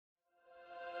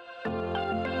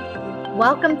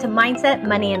Welcome to Mindset,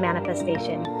 Money, and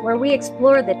Manifestation, where we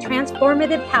explore the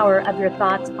transformative power of your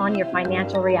thoughts on your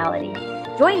financial reality.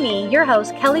 Join me, your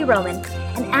host, Kelly Roman,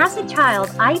 and as a child,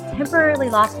 I temporarily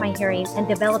lost my hearing and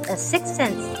developed a sixth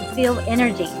sense to feel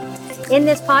energy. In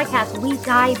this podcast, we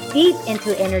dive deep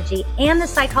into energy and the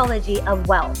psychology of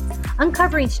wealth,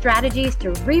 uncovering strategies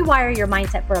to rewire your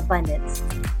mindset for abundance.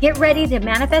 Get ready to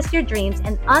manifest your dreams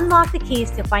and unlock the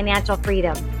keys to financial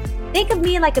freedom. Think of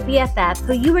me like a BFF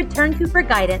who you would turn to for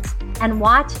guidance and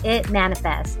watch it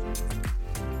manifest.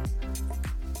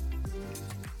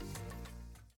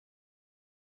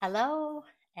 Hello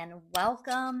and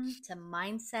welcome to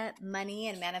Mindset, Money,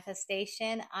 and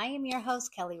Manifestation. I am your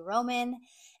host, Kelly Roman.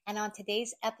 And on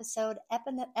today's episode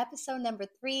number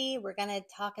 3, we're going to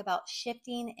talk about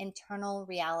shifting internal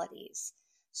realities.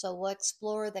 So we'll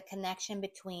explore the connection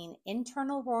between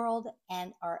internal world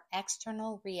and our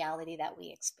external reality that we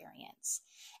experience.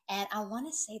 And I want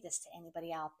to say this to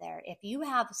anybody out there. If you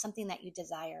have something that you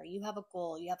desire, you have a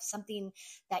goal, you have something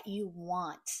that you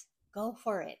want, go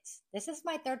for it. This is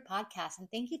my 3rd podcast. And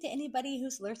thank you to anybody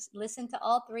who's listened to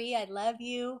all 3. I love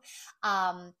you.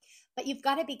 But you've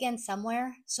got to begin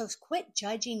somewhere. So quit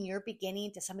judging your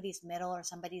beginning to somebody's middle or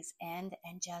somebody's end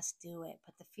and just do it.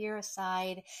 Put the fear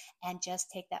aside and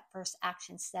just take that first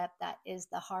action step. That is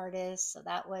the hardest. So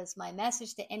that was my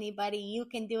message to anybody. You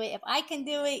can do it. If I can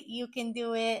do it, you can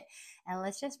do it. And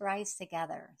let's just rise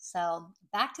together. So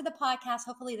back to the podcast.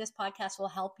 Hopefully this podcast will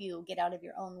help you get out of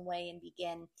your own way and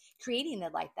begin creating the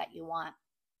life that you want.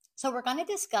 So we're going to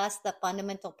discuss the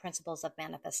fundamental principles of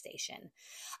manifestation.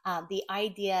 The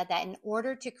idea that in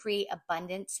order to create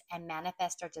abundance and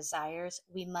manifest our desires,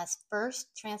 we must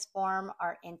first transform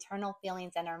our internal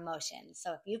feelings and our emotions.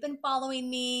 So if you've been following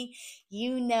me,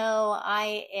 you know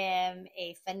I am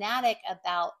a fanatic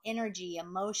about energy,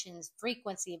 emotions,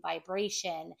 frequency,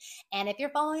 vibration. And if you're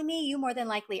following me, you more than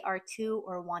likely are too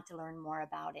or want to learn more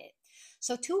about it.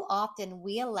 So too often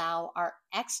we allow our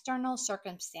external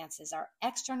circumstances, our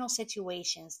external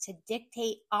situations to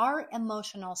dictate our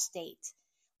emotional state,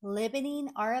 limiting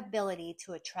our ability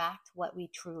to attract what we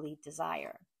truly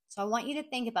desire. So I want you to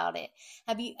think about it.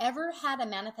 Have you ever had a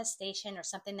manifestation or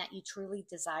something that you truly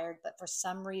desired, but for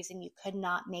some reason you could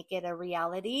not make it a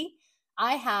reality?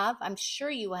 I have. I'm sure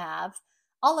you have.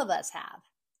 All of us have.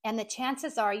 And the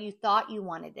chances are you thought you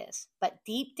wanted this, but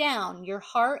deep down, your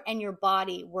heart and your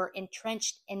body were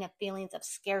entrenched in the feelings of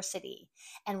scarcity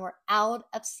and were out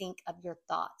of sync of your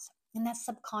thoughts. And that's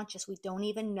subconscious. We don't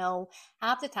even know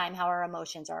half the time how our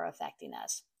emotions are affecting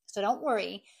us. So don't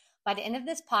worry. By the end of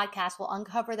this podcast, we'll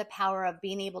uncover the power of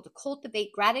being able to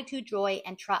cultivate gratitude, joy,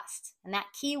 and trust. And that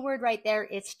key word right there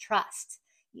is trust.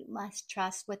 You must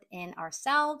trust within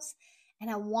ourselves. And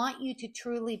I want you to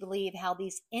truly believe how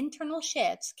these internal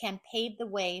shifts can pave the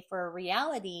way for a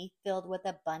reality filled with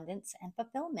abundance and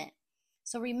fulfillment.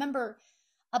 So remember,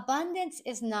 abundance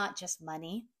is not just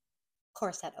money. Of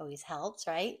course, that always helps,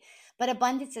 right? But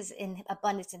abundance is in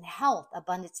abundance in health,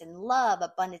 abundance in love,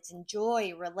 abundance in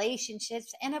joy,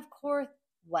 relationships, and of course,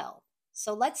 wealth.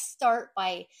 So let's start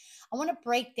I want to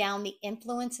break down the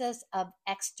influences of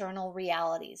external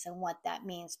realities and what that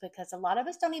means, because a lot of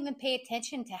us don't even pay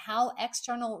attention to how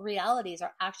external realities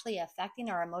are actually affecting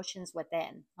our emotions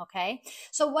within. Okay.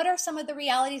 So what are some of the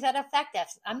realities that affect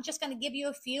us? I'm just going to give you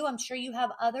a few. I'm sure you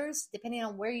have others depending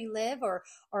on where you live or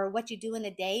what you do in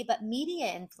a day, but media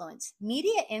influence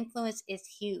is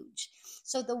huge.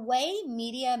 So the way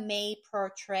media may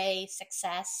portray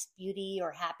success, beauty,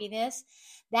 or happiness,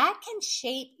 that can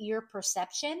shape your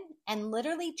perception and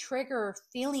literally trigger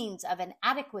feelings of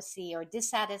inadequacy or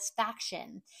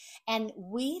dissatisfaction. And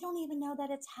we don't even know that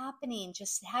it's happening.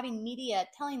 Just having media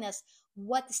telling us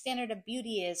what the standard of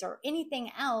beauty is or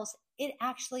anything else, it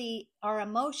actually, our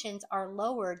emotions are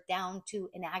lowered down to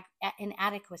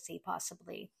inadequacy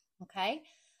possibly. Okay.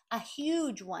 A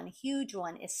huge one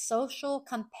is social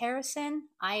comparison.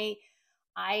 I've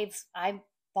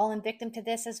fallen victim to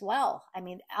this as well. I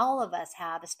mean, all of us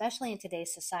have, especially in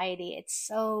today's society. It's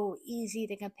so easy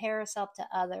to compare ourselves to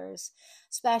others,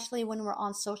 especially when we're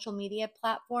on social media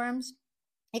platforms.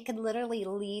 It could literally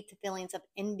lead to feelings of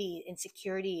envy,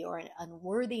 insecurity, or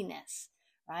unworthiness,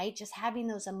 right? Just having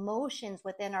those emotions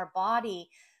within our body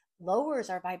lowers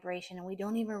our vibration, and we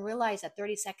don't even realize a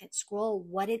 30-second scroll,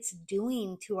 what it's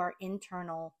doing to our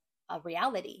internal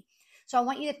reality. So I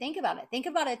want you to think about it. Think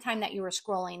about a time that you were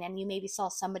scrolling and you maybe saw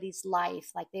somebody's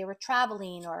life, like they were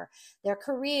traveling or their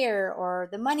career or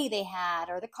the money they had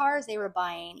or the cars they were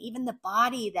buying, even the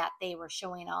body that they were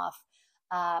showing off,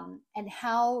 and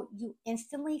how you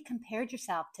instantly compared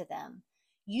yourself to them.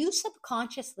 You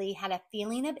subconsciously had a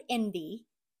feeling of envy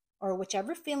or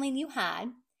whichever feeling you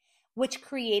had, which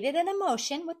created an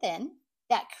emotion within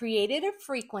that created a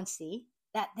frequency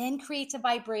that then creates a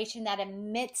vibration that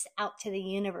emits out to the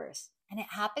universe. And it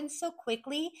happens so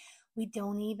quickly, we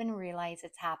don't even realize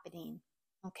it's happening.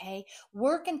 Okay.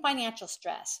 Work and financial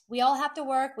stress. We all have to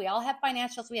work. We all have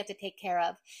financials we have to take care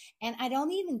of. And I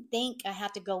don't even think I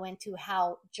have to go into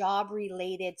how job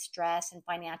related stress and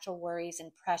financial worries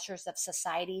and pressures of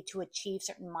society to achieve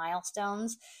certain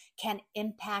milestones can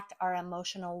impact our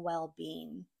emotional well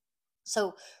being.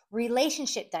 So,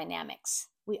 relationship dynamics.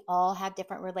 We all have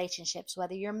different relationships,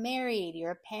 whether you're married, you're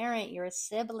a parent, you're a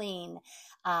sibling,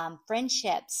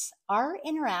 friendships. Our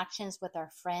interactions with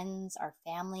our friends, our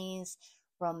families,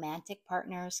 romantic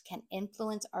partners can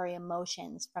influence our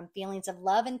emotions from feelings of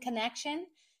love and connection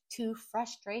to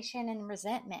frustration and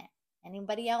resentment.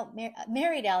 Anybody out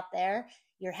married out there?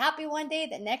 You're happy one day,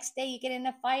 the next day you get in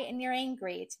a fight and you're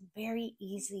angry. It's very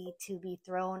easy to be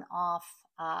thrown off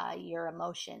your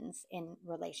emotions in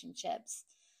relationships.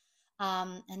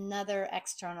 Another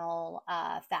external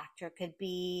factor could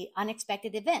be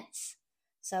unexpected events.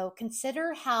 So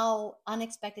consider how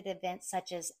unexpected events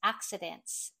such as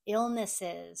accidents,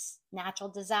 illnesses, natural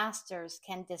disasters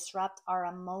can disrupt our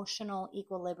emotional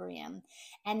equilibrium,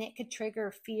 and it could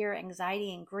trigger fear,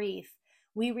 anxiety, and grief.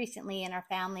 We recently in our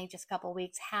family, just a couple of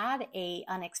weeks, had a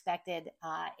unexpected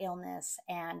illness,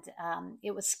 and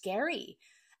it was scary.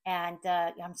 And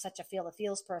I'm such a feel the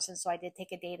feels person, so I did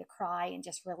take a day to cry and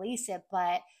just release it.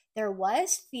 But there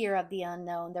was fear of the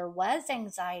unknown, there was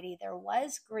anxiety, there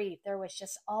was grief, there was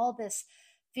just all this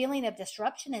feeling of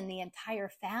disruption in the entire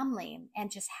family, and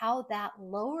just how that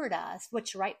lowered us,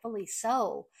 which rightfully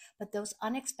so. But those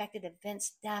unexpected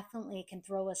events definitely can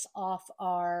throw us off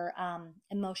our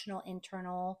emotional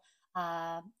internal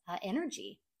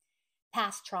energy.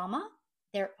 Past trauma.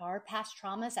 There are past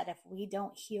traumas that if we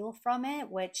don't heal from it,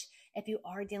 which if you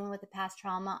are dealing with a past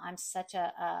trauma, I'm such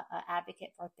a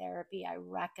advocate for therapy. I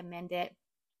recommend it.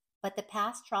 But the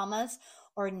past traumas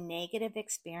or negative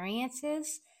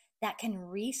experiences that can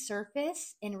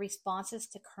resurface in responses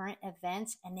to current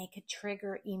events, and they could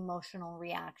trigger emotional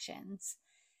reactions.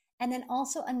 And then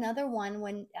also another one,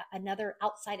 when another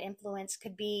outside influence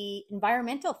could be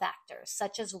environmental factors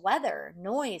such as weather,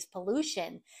 noise,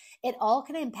 pollution. It all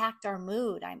can impact our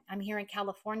mood. I'm here in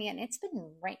California, and it's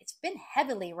been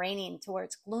heavily raining to where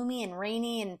it's gloomy and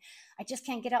rainy, and I just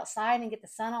can't get outside and get the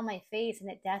sun on my face,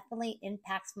 and it definitely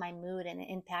impacts my mood and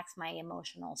it impacts my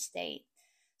emotional state.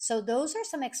 So those are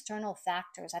some external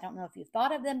factors. I don't know if you've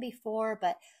thought of them before,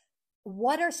 but I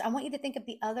want you to think of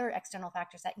the other external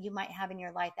factors that you might have in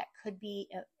your life that could be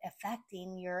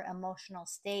affecting your emotional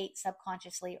state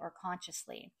subconsciously or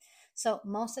consciously. So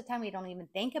most of the time we don't even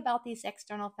think about these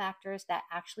external factors that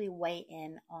actually weigh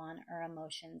in on our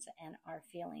emotions and our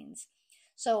feelings.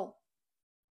 So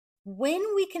when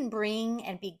we can bring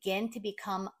and begin to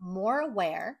become more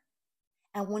aware,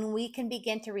 and when we can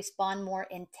begin to respond more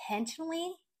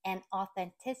intentionally and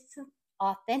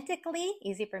authentically,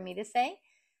 easy for me to say,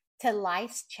 to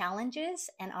life's challenges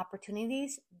and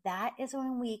opportunities, that is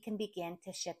when we can begin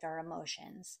to shift our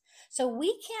emotions. So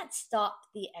we can't stop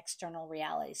the external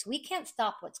realities. We can't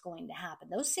stop what's going to happen.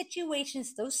 Those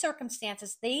situations, those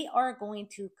circumstances, they are going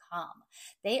to come.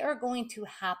 They are going to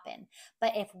happen.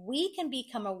 But if we can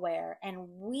become aware and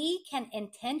we can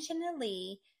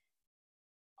intentionally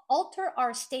alter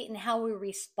our state and how we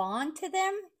respond to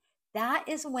them, that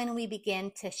is when we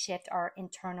begin to shift our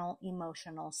internal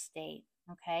emotional state.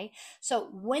 Okay. So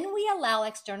when we allow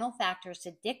external factors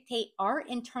to dictate our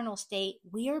internal state,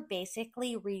 we are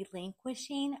basically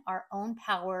relinquishing our own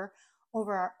power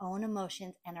over our own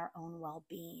emotions and our own well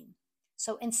being.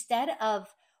 So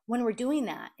when we're doing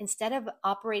that, instead of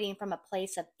operating from a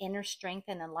place of inner strength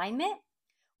and alignment,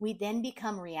 we then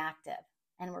become reactive.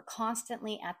 And we're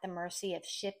constantly at the mercy of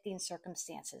shifting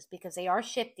circumstances, because they are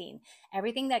shifting.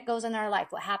 Everything that goes in our life,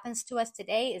 what happens to us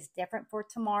today is different for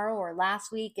tomorrow or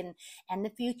last week and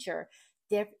the future.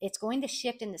 It's going to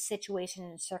shift in the situation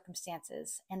and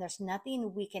circumstances. And there's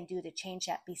nothing we can do to change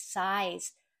that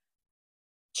besides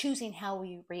choosing how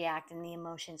we react and the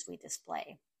emotions we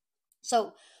display.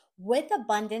 So with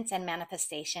abundance and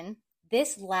manifestation,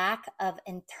 this lack of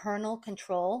internal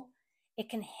control, it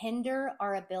can hinder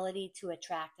our ability to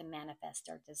attract and manifest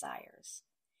our desires.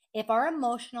 If our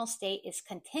emotional state is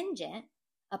contingent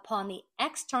upon the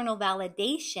external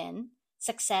validation,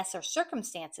 success, or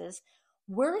circumstances,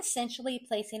 we're essentially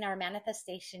placing our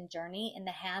manifestation journey in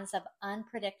the hands of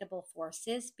unpredictable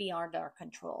forces beyond our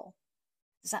control.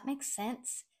 Does that make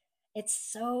sense? It's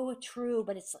so true,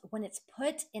 but it's when it's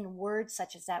put in words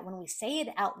such as that, when we say it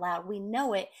out loud, we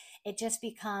know it, it just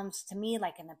becomes to me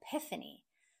like an epiphany.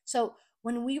 So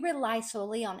When we rely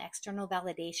solely on external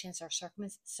validations or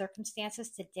circumstances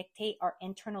to dictate our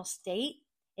internal state,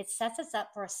 it sets us up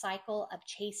for a cycle of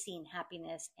chasing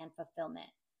happiness and fulfillment.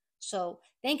 So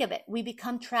think of it. We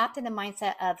become trapped in the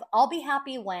mindset of I'll be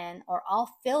happy when, or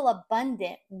I'll feel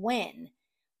abundant when,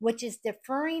 which is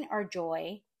deferring our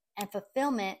joy and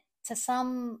fulfillment to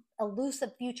some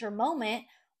elusive future moment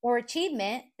or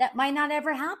achievement that might not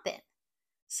ever happen.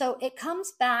 So it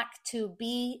comes back to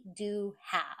be, do,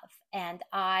 have. And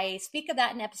I speak of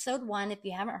that in episode 1 if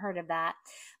you haven't heard of that.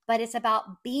 But it's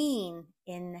about being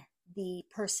in the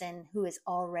person who is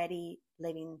already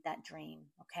living that dream.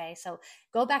 Okay. So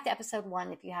go back to episode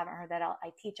 1 if you haven't heard that.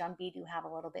 I teach on be, do, have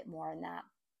a little bit more in that.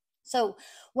 So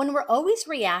when we're always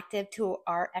reactive to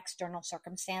our external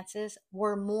circumstances,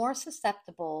 we're more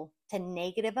susceptible to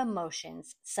negative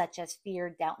emotions such as fear,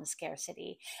 doubt, and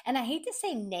scarcity. And I hate to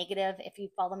say negative. If you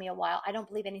follow me a while, I don't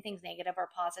believe anything's negative or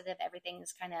positive. Everything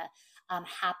is kind of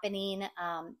happening.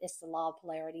 It's the law of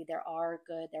polarity. There are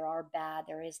good, there are bad,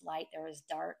 there is light, there is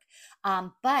dark.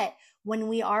 But when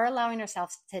we are allowing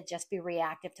ourselves to just be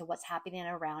reactive to what's happening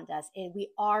around us, we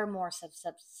are more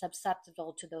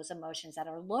susceptible to those emotions that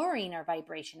are lowering our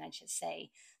vibration, I should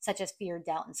say, such as fear,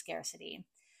 doubt, and scarcity.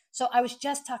 So I was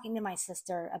just talking to my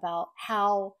sister about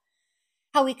how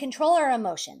we control our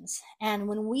emotions, and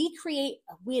when we create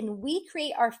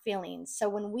our feelings. So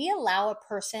when we allow a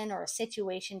person or a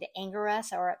situation to anger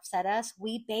us or upset us,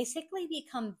 we basically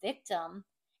become victim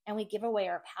and we give away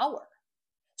our power.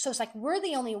 So it's like we're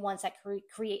the only ones that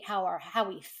create how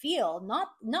we feel,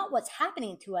 not what's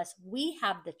happening to us. We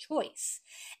have the choice.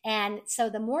 And so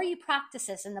the more you practice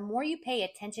this and the more you pay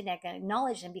attention and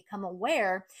acknowledge and become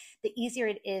aware, the easier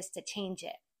it is to change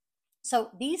it.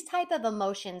 So these type of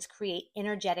emotions create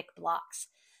energetic blocks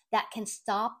that can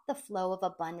stop the flow of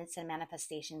abundance and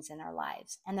manifestations in our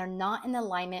lives. And they're not in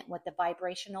alignment with the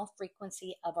vibrational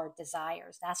frequency of our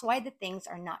desires. That's why the things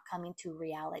are not coming to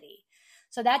reality.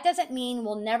 So that doesn't mean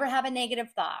we'll never have a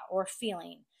negative thought or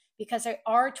feeling, because there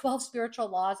are 12 spiritual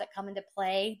laws that come into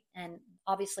play. And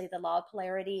obviously the law of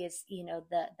polarity is,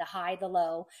 the high, the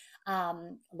low,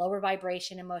 lower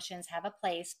vibration emotions have a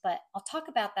place, but I'll talk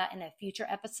about that in a future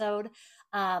episode.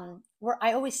 Where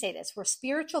I always say this, we're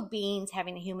spiritual beings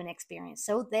having a human experience.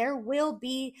 So there will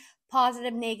be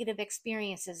positive, negative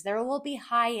experiences. There will be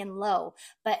high and low,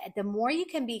 but the more you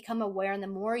can become aware and the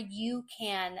more you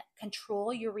can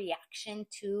control your reaction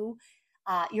to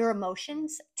your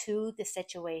emotions to the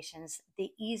situations, the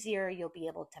easier you'll be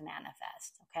able to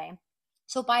manifest. Okay.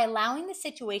 So by allowing the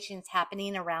situations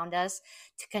happening around us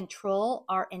to control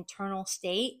our internal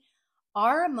state,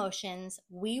 our emotions,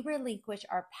 we relinquish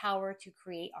our power to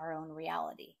create our own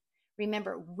reality.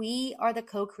 Remember, we are the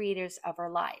co-creators of our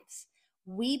lives.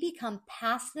 We become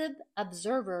passive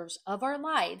observers of our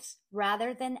lives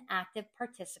rather than active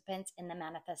participants in the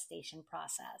manifestation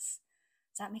process.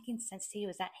 Is that making sense to you?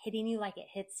 Is that hitting you like it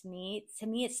hits me? To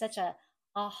me, it's such a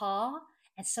aha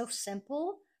and so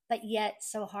simple, but yet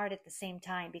so hard at the same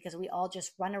time, because we all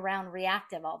just run around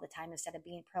reactive all the time instead of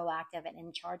being proactive and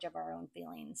in charge of our own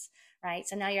feelings, right?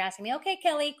 So now you're asking me, okay,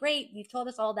 Kelly, great. You've told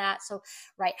us all that. So,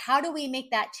 right, how do we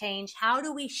make that change? How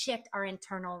do we shift our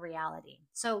internal reality?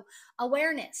 So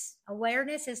awareness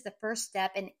is the first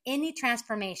step in any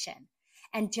transformation.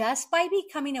 And just by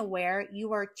becoming aware,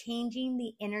 you are changing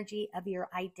the energy of your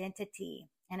identity.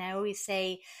 And I always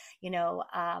say,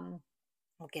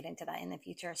 we'll get into that in the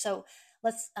future. So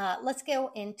let's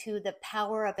go into the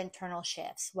power of internal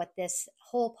shifts, what this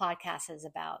whole podcast is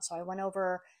about. So I went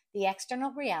over the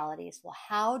external realities. Well,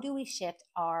 how do we shift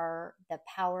the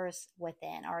powers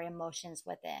within, our emotions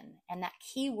within? And that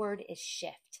key word is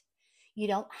shift. You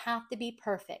don't have to be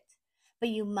perfect, but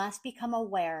you must become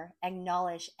aware,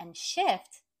 acknowledge, and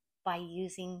shift by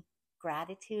using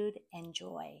gratitude and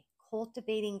joy,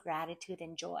 cultivating gratitude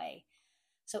and joy.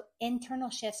 So internal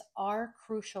shifts are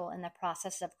crucial in the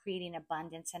process of creating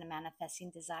abundance and manifesting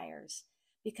desires,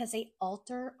 because they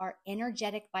alter our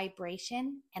energetic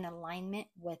vibration and alignment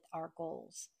with our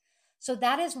goals. So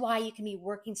that is why you can be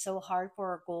working so hard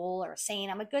for a goal, or saying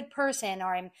I'm a good person,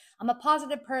 or I'm a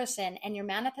positive person, and your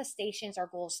manifestations or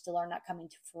goals still are not coming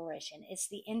to fruition. It's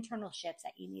the internal shifts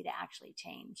that you need to actually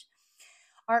change.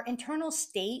 Our internal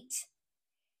state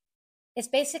is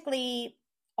basically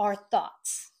our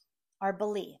thoughts, our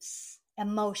beliefs,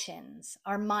 emotions,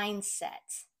 our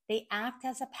mindset. They act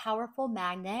as a powerful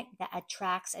magnet that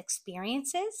attracts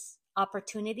experiences,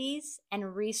 opportunities,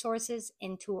 and resources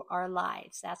into our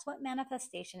lives. That's what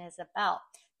manifestation is about.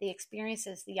 The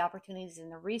experiences, the opportunities, and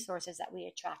the resources that we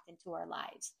attract into our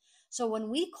lives. So when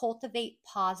we cultivate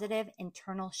positive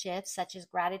internal shifts such as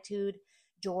gratitude,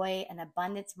 joy, and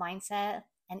abundance mindset,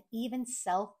 and even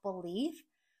self-belief,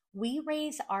 we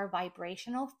raise our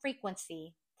vibrational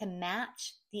frequency to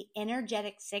match the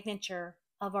energetic signature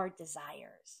of our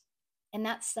desires. And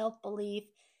that self-belief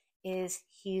is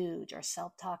huge, or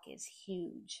self-talk is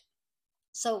huge.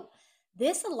 So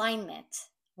this alignment,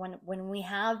 when we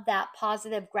have that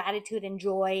positive gratitude and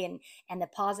joy and the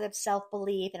positive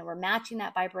self-belief, and we're matching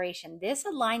that vibration, this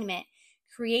alignment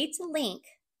creates a link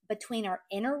between our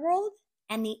inner world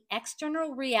and the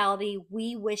external reality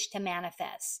we wish to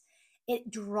manifest.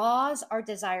 It draws our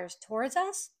desires towards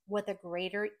us with a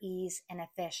greater ease and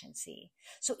efficiency.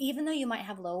 So even though you might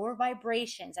have lower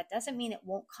vibrations, that doesn't mean it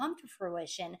won't come to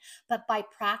fruition. But by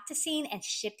practicing and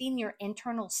shifting your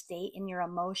internal state and your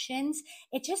emotions,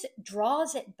 it just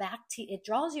draws it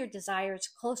draws your desires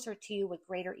closer to you with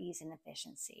greater ease and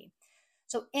efficiency.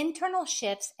 So internal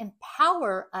shifts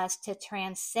empower us to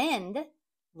transcend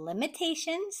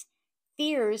limitations,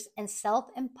 fears, and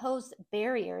self-imposed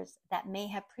barriers that may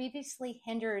have previously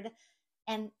hindered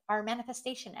our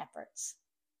manifestation efforts.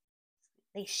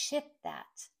 They shift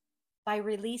that by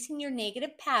releasing your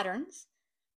negative patterns,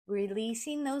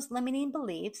 releasing those limiting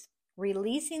beliefs,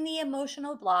 releasing the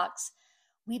emotional blocks.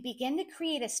 We begin to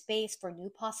create a space for new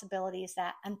possibilities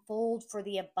that unfold for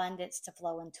the abundance to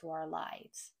flow into our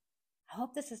lives. I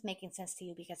hope this is making sense to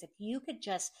you, because if you could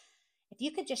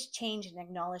just change and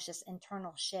acknowledge this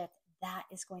internal shift, that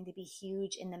is going to be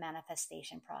huge in the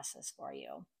manifestation process for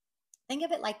you. Think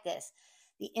of it like this.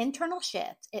 The internal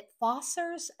shift, it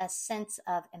fosters a sense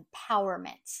of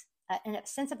empowerment, and a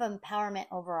sense of empowerment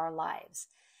over our lives.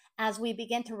 As we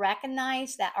begin to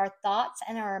recognize that our thoughts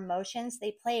and our emotions,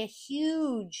 they play a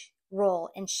huge role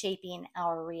in shaping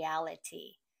our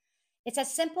reality. It's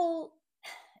as simple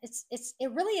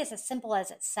it really is as simple as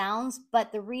it sounds,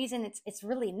 but the reason it's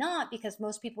really not, because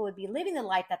most people would be living the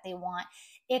life that they want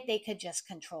if they could just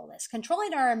control this.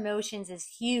 Controlling our emotions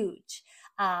is huge.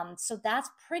 So that's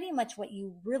pretty much what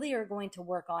you really are going to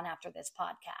work on after this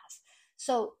podcast.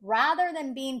 So rather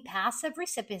than being passive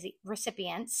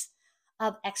recipients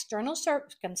of external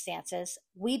circumstances,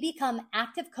 we become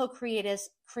active co-creators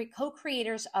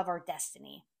of our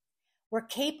destiny. We're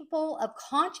capable of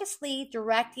consciously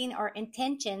directing our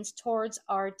intentions towards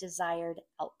our desired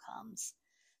outcomes.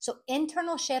 So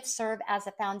internal shifts serve as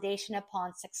a foundation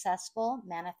upon successful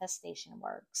manifestation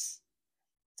works.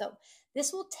 So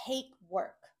this will take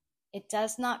work. It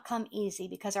does not come easy,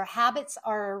 because our habits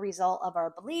are a result of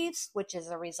our beliefs, which is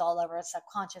a result of our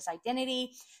subconscious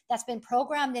identity that's been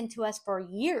programmed into us for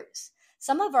years.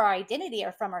 Some of our identity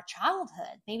are from our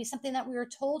childhood, maybe something that we were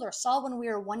told or saw when we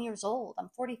were 1 year old. I'm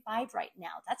 45 right now.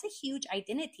 That's a huge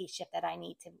identity shift that I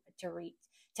need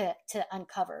to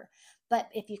uncover. But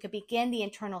if you could begin the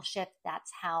internal shift,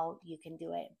 that's how you can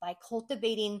do it, by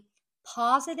cultivating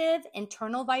positive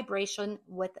internal vibration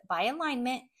by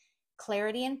alignment,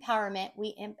 clarity, empowerment.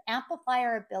 We amplify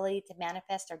our ability to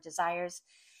manifest our desires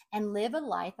and live a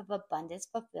life of abundance,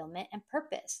 fulfillment, and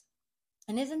purpose.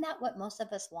 And isn't that what most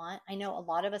of us want? I know a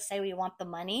lot of us say we want the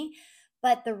money,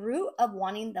 but the root of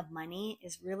wanting the money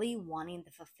is really wanting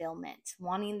the fulfillment,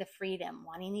 wanting the freedom,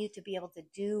 wanting you to be able to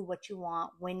do what you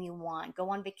want when you want, go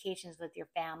on vacations with your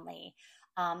family.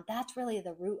 That's really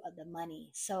the root of the money.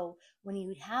 So when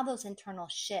you have those internal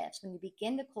shifts, when you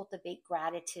begin to cultivate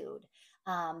gratitude,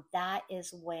 that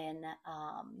is when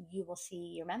you will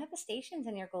see your manifestations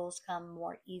and your goals come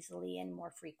more easily and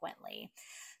more frequently.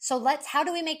 So how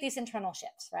do we make these internal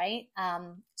shifts, right?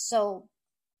 So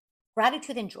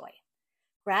gratitude and joy.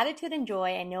 Gratitude and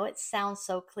joy, I know it sounds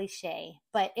so cliche,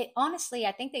 but honestly,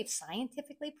 I think they've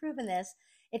scientifically proven this.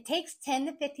 It takes 10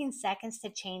 to 15 seconds to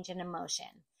change an emotion.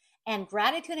 And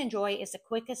gratitude and joy is the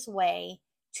quickest way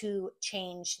to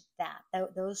change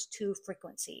those two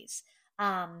frequencies.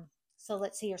 So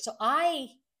let's see here. So I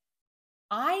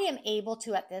am able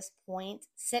to, at this point,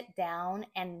 sit down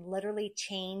and literally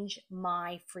change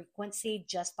my frequency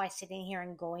just by sitting here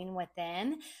and going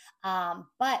within.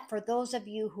 But for those of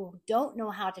you who don't know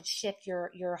how to shift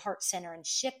your heart center and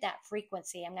shift that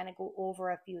frequency, I'm going to go over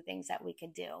a few things that we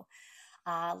could do.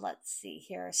 Let's see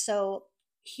here. So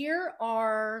here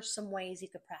are some ways you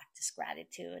could practice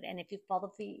gratitude. And if you've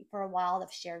followed me for a while,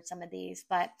 I've shared some of these,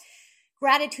 but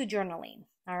gratitude journaling.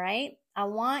 All right. I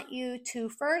want you to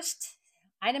first,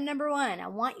 item number 1, I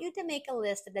want you to make a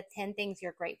list of the 10 things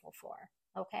you're grateful for.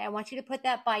 Okay. I want you to put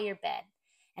that by your bed.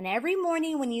 And every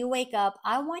morning when you wake up,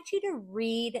 I want you to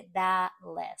read that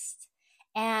list.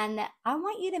 And I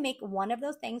want you to make one of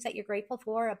those things that you're grateful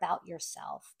for about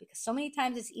yourself, because so many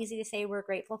times it's easy to say we're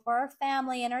grateful for our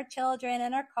family and our children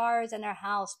and our cars and our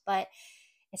house, but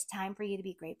it's time for you to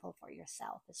be grateful for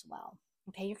yourself as well.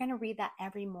 Okay, you're going to read that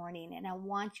every morning, and I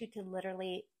want you to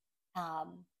literally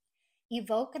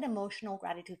Evoke an emotional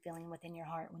gratitude feeling within your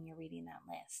heart when you're reading that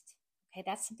list. Okay,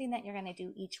 that's something that you're going to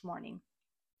do each morning.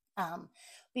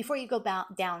 Before you go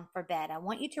down for bed, I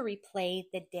want you to replay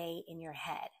the day in your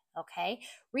head. Okay,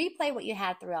 replay what you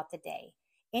had throughout the day.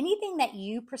 Anything that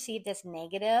you perceived as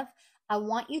negative, I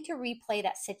want you to replay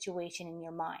that situation in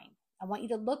your mind. I want you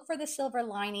to look for the silver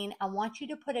lining. I want you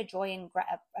to put a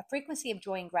frequency of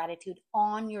joy and gratitude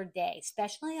on your day,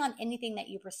 especially on anything that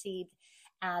you perceived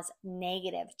as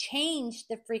negative. Change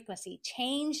the frequency,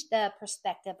 change the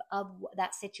perspective of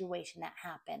that situation that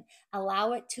happened.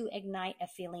 Allow it to ignite a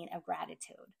feeling of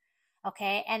gratitude.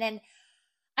 Okay. And then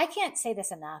I can't say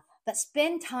this enough, but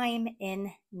spend time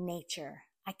in nature.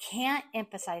 I can't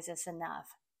emphasize this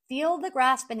enough. Feel the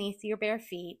grass beneath your bare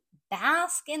feet.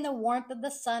 Bask in the warmth of the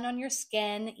sun on your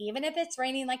skin, even if it's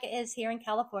raining like it is here in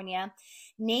California.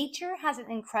 Nature has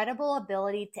an incredible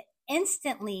ability to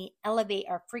instantly elevate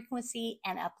our frequency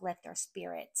and uplift our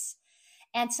spirits.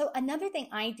 And so another thing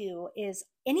I do is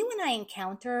anyone I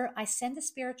encounter, I send a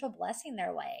spiritual blessing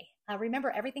their way.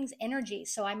 Remember, everything's energy.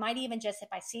 So I might even just, if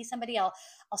I see somebody, I'll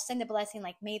send a blessing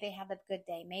like, may they have a good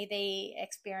day. May they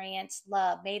experience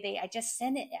love. I just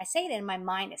send it. I say it in my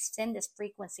mind to send this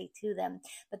frequency to them.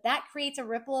 But that creates a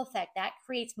ripple effect. That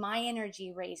creates my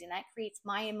energy raising. That creates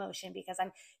my emotion because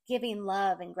I'm giving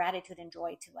love and gratitude and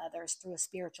joy to others through a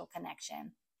spiritual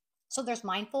connection. So there's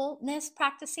mindfulness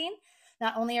practicing.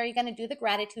 Not only are you going to do the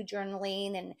gratitude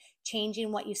journaling and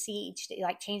changing what you see each day,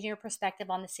 like changing your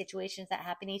perspective on the situations that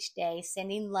happen each day,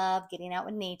 sending love, getting out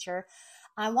with nature,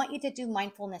 I want you to do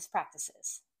mindfulness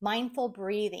practices, mindful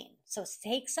breathing. So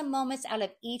take some moments out of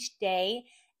each day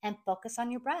and focus on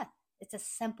your breath. It's as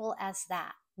simple as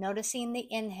that. Noticing the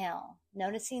inhale,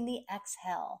 noticing the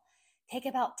exhale. Take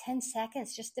about 10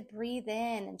 seconds just to breathe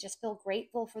in and just feel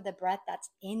grateful for the breath that's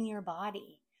in your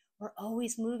body. We're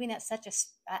always moving at such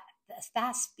a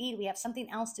fast speed. We have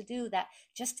something else to do. That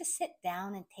just to sit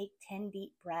down and take 10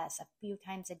 deep breaths a few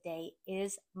times a day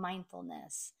is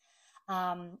mindfulness.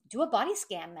 Do a body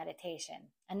scan meditation.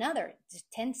 Another,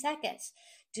 just 10 seconds.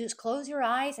 Just close your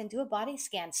eyes and do a body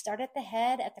scan. Start at the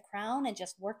head, at the crown, and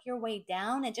just work your way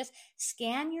down and just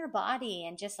scan your body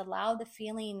and just allow the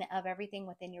feeling of everything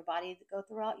within your body to go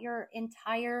throughout your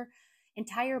entire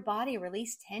body.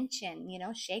 Release tension,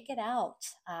 shake it out.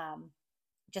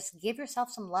 Just give yourself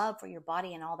some love for your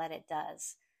body and all that it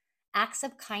does. Acts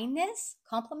of kindness,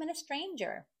 compliment a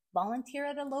stranger, volunteer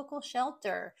at a local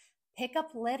shelter, pick up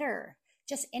litter,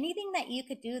 just anything that you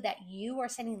could do that you are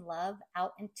sending love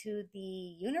out into the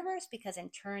universe, because in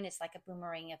turn it's like a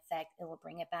boomerang effect. It will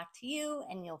bring it back to you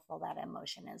and you'll feel that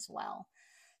emotion as well.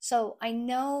 So I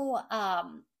know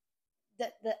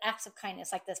the acts of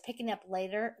kindness, like this picking up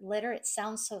litter, it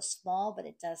sounds so small, but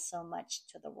it does so much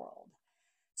to the world.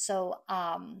 So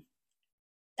I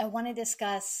want to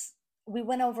discuss, we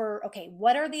went over, okay,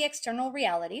 what are the external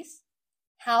realities?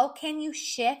 How can you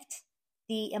shift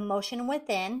the emotion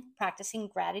within, practicing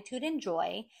gratitude and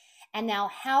joy? And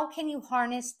now, how can you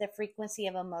harness the frequency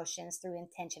of emotions through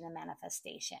intention and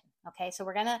manifestation? Okay, so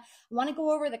I want to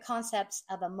go over the concepts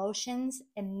of emotions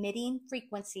emitting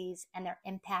frequencies and their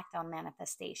impact on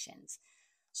manifestations.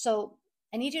 So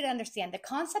I need you to understand the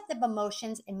concept of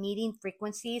emotions emitting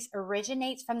frequencies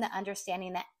originates from the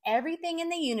understanding that everything in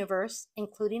the universe,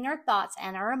 including our thoughts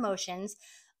and our emotions,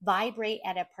 vibrate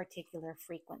at a particular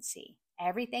frequency.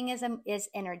 Everything is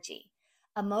energy.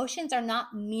 Emotions are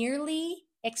not merely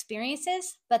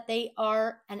experiences, but they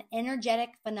are an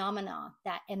energetic phenomenon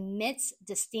that emits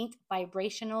distinct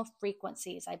vibrational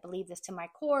frequencies. I believe this to my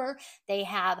core. They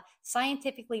have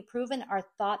scientifically proven our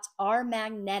thoughts are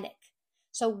magnetic.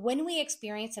 So when we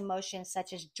experience emotions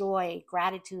such as joy,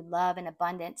 gratitude, love, and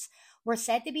abundance, we're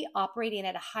said to be operating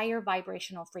at a higher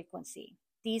vibrational frequency.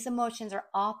 These emotions are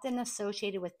often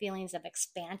associated with feelings of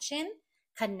expansion,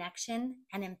 connection,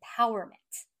 and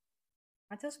empowerment.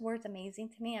 Aren't those words amazing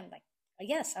to me? I'm like,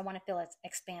 yes, I want to feel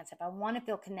expansive. I want to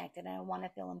feel connected, and I want to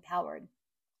feel empowered.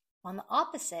 On the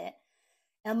opposite,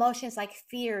 emotions like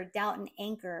fear, doubt, and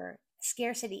anger,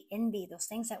 scarcity, envy, those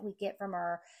things that we get from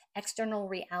our external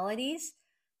realities,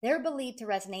 they're believed to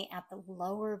resonate at the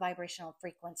lower vibrational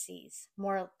frequencies,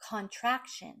 more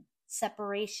contraction,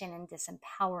 separation, and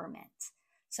disempowerment.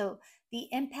 So the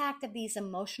impact of these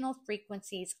emotional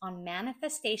frequencies on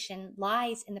manifestation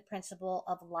lies in the principle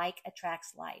of like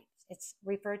attracts like. It's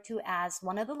referred to as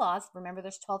one of the laws. Remember,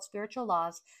 there's 12 spiritual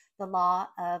laws, the law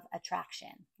of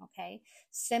attraction. Okay.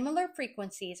 Similar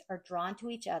frequencies are drawn to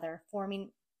each other,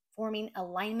 forming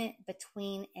alignment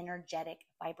between energetic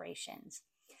vibrations.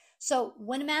 So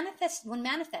when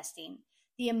manifesting,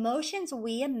 the emotions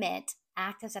we emit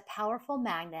act as a powerful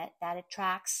magnet that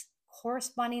attracts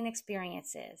corresponding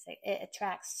experiences. It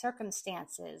attracts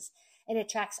circumstances. It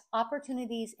attracts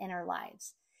opportunities in our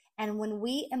lives. And when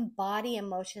we embody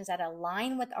emotions that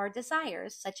align with our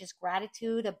desires, such as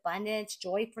gratitude, abundance,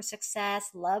 joy for success,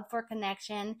 love for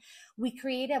connection, we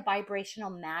create a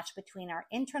vibrational match between our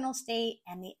internal state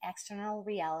and the external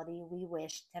reality we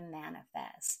wish to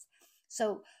manifest.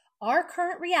 So our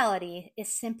current reality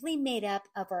is simply made up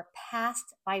of our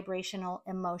past vibrational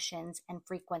emotions and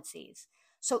frequencies.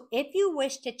 So if you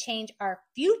wish to change our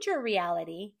future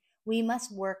reality, we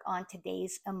must work on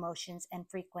today's emotions and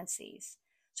frequencies.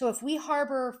 So if we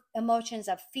harbor emotions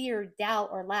of fear, doubt,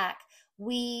 or lack,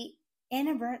 we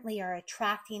inadvertently are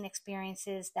attracting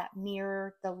experiences that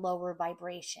mirror the lower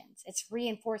vibrations. It's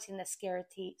reinforcing the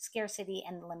scarcity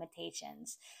and the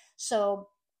limitations. So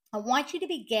I want you to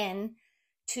begin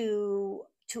to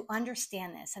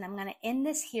understand this. And I'm going to end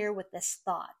this here with this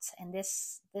thought. And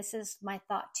this is my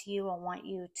thought to you. I want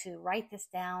you to write this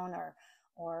down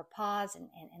or pause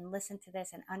and listen to this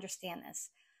and understand this.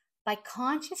 By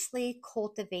consciously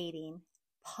cultivating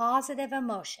positive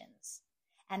emotions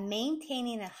and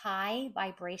maintaining a high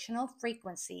vibrational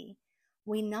frequency,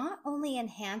 we not only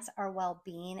enhance our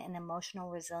well-being and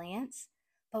emotional resilience,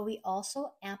 but we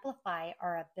also amplify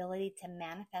our ability to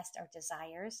manifest our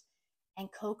desires and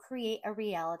co-create a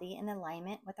reality in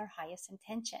alignment with our highest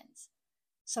intentions.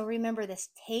 So remember, this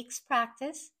takes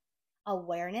practice.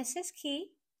 Awareness is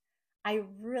key. I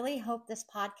really hope this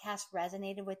podcast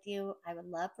resonated with you. I would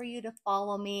love for you to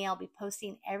follow me. I'll be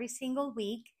posting every single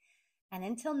week. And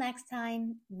until next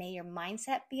time, may your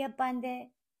mindset be abundant,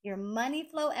 your money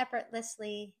flow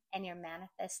effortlessly, and your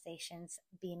manifestations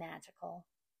be magical.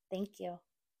 Thank you.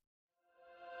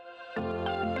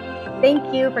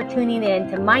 Thank you for tuning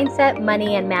in to Mindset,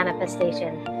 Money, and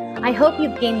Manifestation. I hope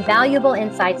you've gained valuable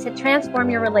insights to transform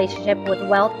your relationship with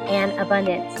wealth and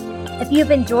abundance. If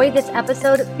you've enjoyed this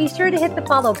episode, be sure to hit the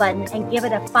follow button and give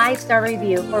it a 5-star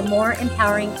review for more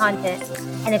empowering content.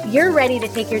 And if you're ready to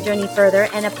take your journey further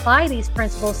and apply these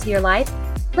principles to your life,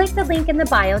 click the link in the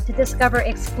bio to discover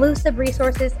exclusive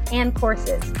resources and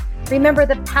courses. Remember,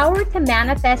 the power to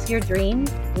manifest your dream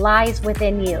lies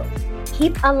within you.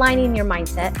 Keep aligning your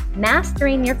mindset,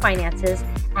 mastering your finances,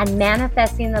 and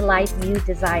manifesting the life you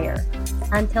desire.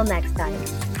 Until next time.